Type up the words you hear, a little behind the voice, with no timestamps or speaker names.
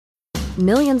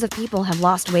Millions of people have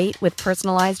lost weight with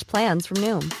personalized plans from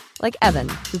Noom. Like Evan,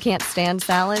 who can't stand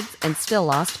salads and still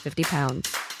lost 50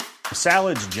 pounds.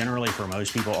 Salads generally for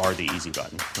most people are the easy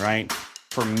button, right?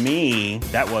 For me,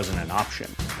 that wasn't an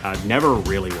option. I never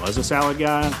really was a salad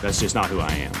guy. That's just not who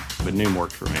I am. But Noom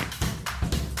worked for me.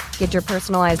 Get your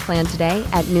personalized plan today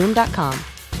at Noom.com.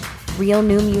 Real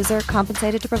Noom user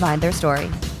compensated to provide their story.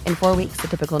 In 4 weeks, the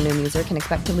typical Noom user can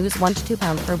expect to lose 1 to 2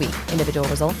 pounds per week. Individual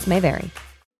results may vary.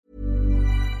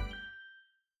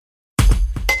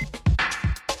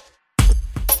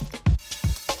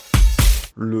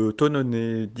 Le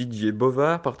Toannonais Didier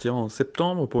Bovard partira en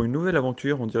septembre pour une nouvelle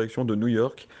aventure en direction de New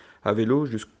York, à vélo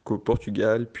jusqu'au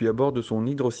Portugal, puis à bord de son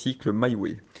hydrocycle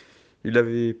MyWay. Il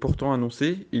avait pourtant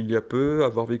annoncé, il y a peu,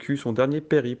 avoir vécu son dernier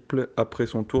périple après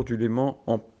son tour du Léman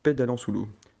en pédalant sous l'eau.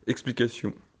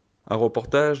 Explication. Un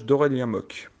reportage d'Aurélien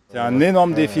Moch. C'est un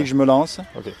énorme défi que je me lance,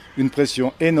 une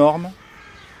pression énorme,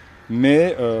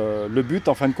 mais le but,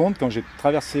 en fin de compte, quand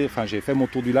j'ai fait mon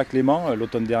tour du lac Léman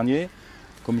l'automne dernier,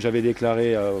 comme j'avais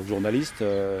déclaré aux journalistes,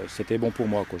 c'était bon pour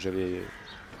moi, quoi.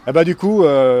 Du coup,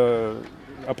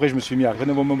 après je me suis mis à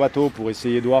rénover mon bateau pour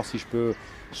essayer de voir si je peux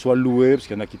soit le louer, parce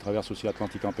qu'il y en a qui traversent aussi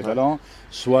l'Atlantique en pédalant,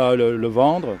 soit le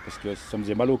vendre, parce que ça me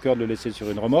faisait mal au cœur de le laisser sur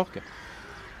une remorque.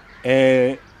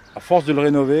 Et à force de le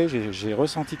rénover, j'ai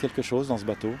ressenti quelque chose dans ce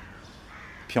bateau.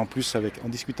 Puis en plus, en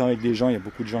discutant avec des gens, il y a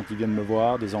beaucoup de gens qui viennent me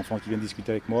voir, des enfants qui viennent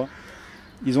discuter avec moi.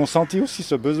 Ils ont senti aussi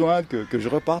ce besoin que je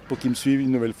reparte pour qu'ils me suivent une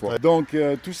nouvelle fois. Donc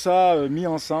tout ça mis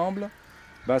ensemble,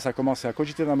 ça a commencé à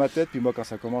cogiter dans ma tête. Puis moi, quand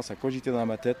ça commence à cogiter dans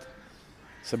ma tête,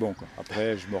 c'est bon, quoi.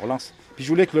 Après, je me relance. Puis je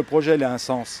voulais que le projet ait un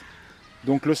sens.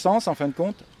 Donc le sens, en fin de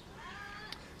compte,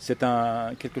 c'est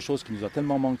quelque chose qui nous a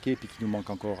tellement manqué, puis qui nous manque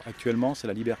encore actuellement, c'est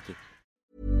la liberté.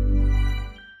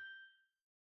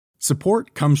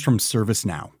 Support comes from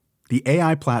ServiceNow, the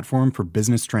AI platform for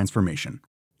business transformation.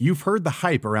 You've heard the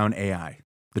hype around AI.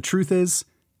 The truth is,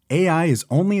 AI is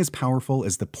only as powerful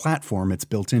as the platform it's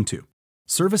built into.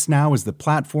 ServiceNow is the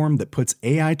platform that puts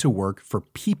AI to work for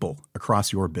people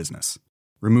across your business,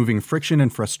 removing friction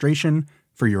and frustration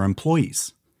for your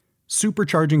employees,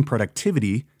 supercharging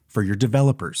productivity for your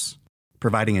developers,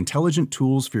 providing intelligent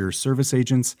tools for your service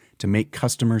agents to make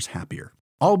customers happier,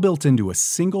 all built into a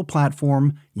single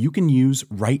platform you can use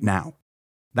right now.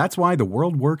 That's why the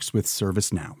world works with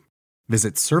ServiceNow.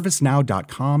 Visit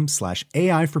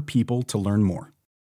servicenow.com/AI for people to learn more.